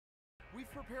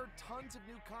prepared tons of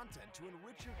new content to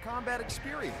enrich your combat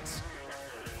experience.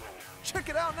 Check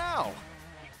it out now!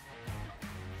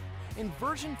 In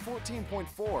version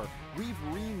 14.4, we've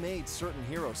remade certain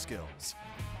hero skills.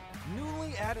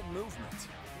 Newly added movement,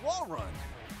 wall run.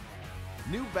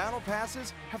 New battle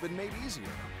passes have been made easier.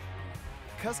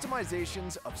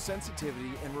 Customizations of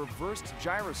sensitivity and reversed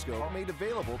gyroscope are made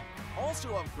available, also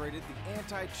upgraded the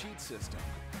anti-cheat system.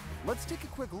 Let's take a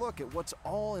quick look at what's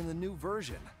all in the new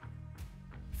version.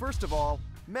 First of all,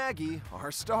 Maggie,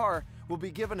 our star, will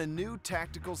be given a new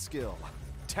tactical skill,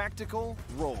 Tactical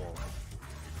Roll.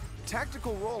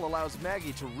 Tactical Roll allows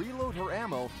Maggie to reload her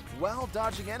ammo while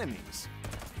dodging enemies.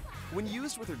 When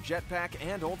used with her jetpack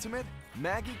and ultimate,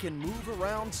 Maggie can move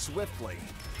around swiftly.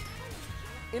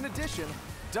 In addition,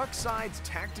 Duckside's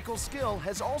tactical skill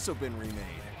has also been remade.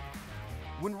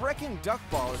 When Wrecking Duck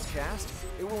Ball is cast,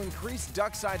 it will increase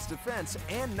Duckside's defense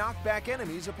and knock back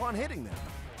enemies upon hitting them.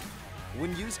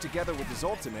 When used together with his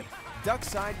ultimate,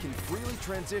 Duckside can freely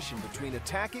transition between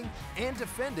attacking and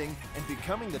defending and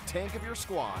becoming the tank of your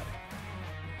squad.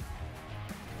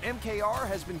 MKR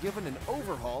has been given an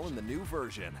overhaul in the new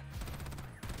version.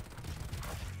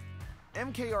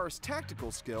 MKR's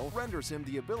tactical skill renders him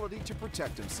the ability to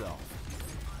protect himself.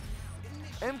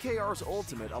 MKR's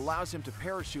ultimate allows him to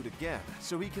parachute again,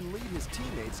 so he can lead his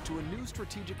teammates to a new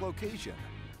strategic location.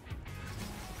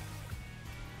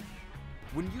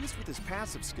 When used with his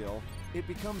passive skill, it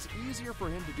becomes easier for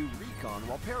him to do recon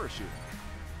while parachuting.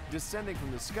 Descending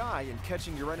from the sky and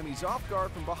catching your enemies off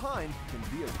guard from behind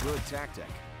can be a good tactic.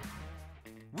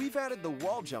 We've added the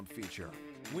wall jump feature.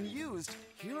 When used,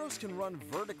 heroes can run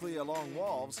vertically along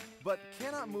walls, but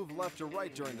cannot move left or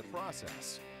right during the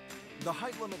process. The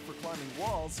height limit for climbing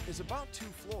walls is about 2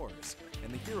 floors,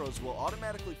 and the heroes will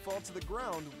automatically fall to the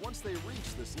ground once they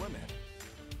reach this limit.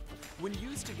 When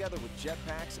used together with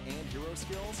jetpacks and hero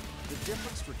skills, the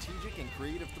different strategic and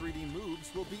creative 3D moves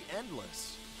will be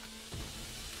endless.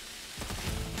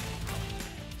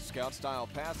 Scout-style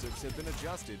passives have been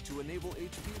adjusted to enable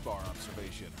HP bar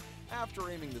observation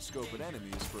after aiming the scope at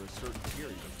enemies for a certain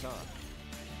period of time.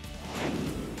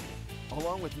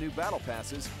 Along with new battle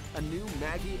passes, a new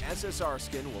Maggie SSR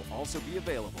skin will also be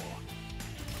available.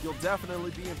 You'll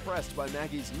definitely be impressed by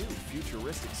Maggie's new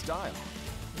futuristic style.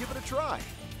 Give it a try!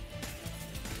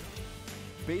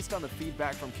 Based on the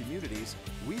feedback from communities,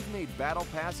 we've made battle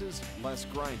passes less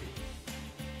grindy.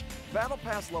 Battle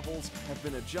pass levels have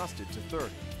been adjusted to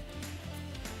 30.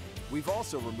 We've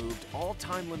also removed all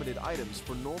time-limited items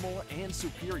for normal and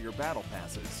superior battle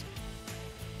passes.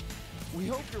 We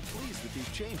hope you're pleased with these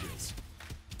changes.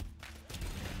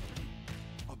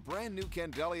 A brand new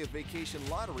Candelia Vacation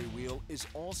Lottery Wheel is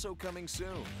also coming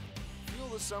soon. Feel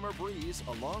the summer breeze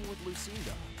along with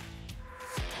Lucinda.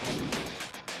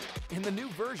 In the new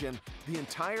version, the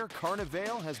entire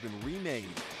Carnivale has been remade.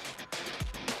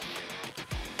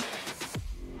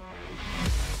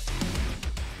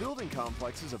 Building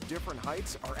complexes of different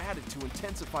heights are added to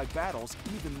intensify battles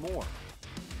even more.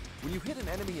 When you hit an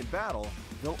enemy in battle,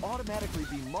 they'll automatically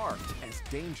be marked as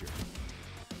danger.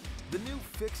 The new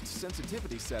fixed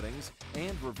sensitivity settings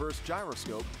and reverse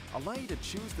gyroscope allow you to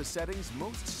choose the settings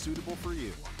most suitable for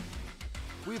you.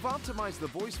 We've optimized the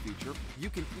voice feature. You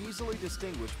can easily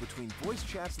distinguish between voice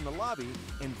chats in the lobby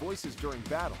and voices during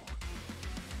battle.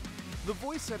 The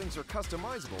voice settings are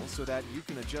customizable so that you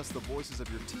can adjust the voices of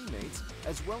your teammates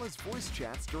as well as voice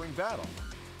chats during battle.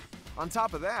 On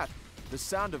top of that, the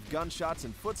sound of gunshots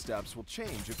and footsteps will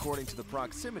change according to the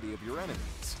proximity of your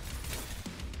enemies.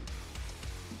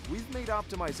 We've made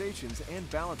optimizations and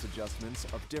balance adjustments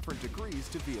of different degrees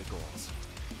to vehicles.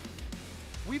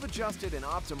 We've adjusted and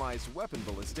optimized weapon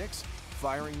ballistics,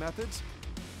 firing methods,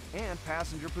 and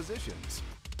passenger positions.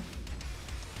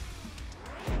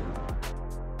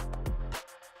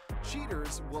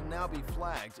 Cheaters will now be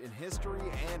flagged in history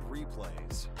and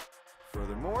replays.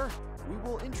 Furthermore, we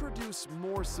will introduce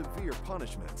more severe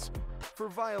punishments for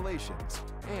violations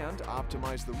and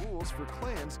optimize the rules for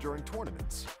clans during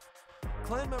tournaments.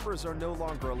 Clan members are no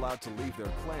longer allowed to leave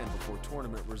their clan before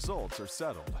tournament results are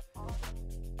settled.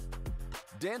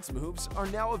 Dance moves are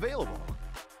now available.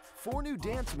 4 new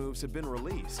dance moves have been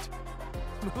released.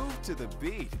 Move to the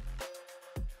beat.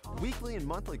 Weekly and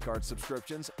monthly card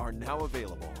subscriptions are now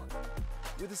available.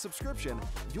 With a subscription,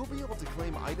 you'll be able to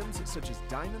claim items such as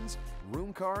diamonds,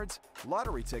 room cards,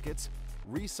 lottery tickets,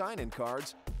 re-sign-in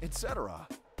cards, etc.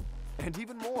 And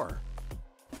even more.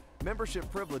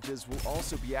 Membership privileges will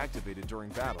also be activated during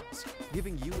battles,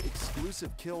 giving you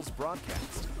exclusive kills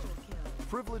broadcast,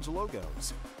 privilege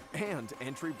logos, and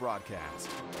entry broadcast.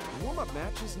 Warm-up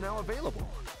match is now available.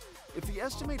 If the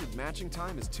estimated matching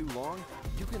time is too long,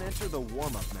 you can enter the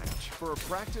warm-up match for a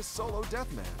practice solo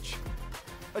deathmatch.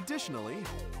 Additionally,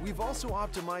 we've also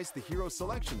optimized the hero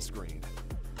selection screen.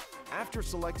 After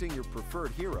selecting your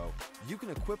preferred hero, you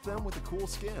can equip them with a cool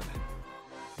skin.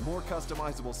 More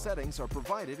customizable settings are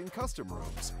provided in custom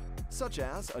rooms, such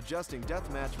as adjusting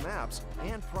deathmatch maps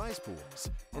and prize pools,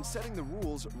 and setting the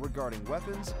rules regarding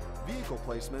weapons, vehicle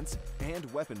placements,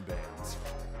 and weapon bans.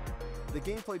 The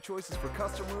gameplay choices for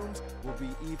custom rooms will be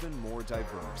even more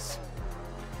diverse.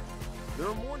 There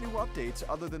are more new updates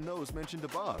other than those mentioned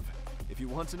above. If you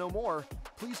want to know more,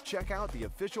 please check out the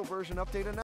official version update announcement.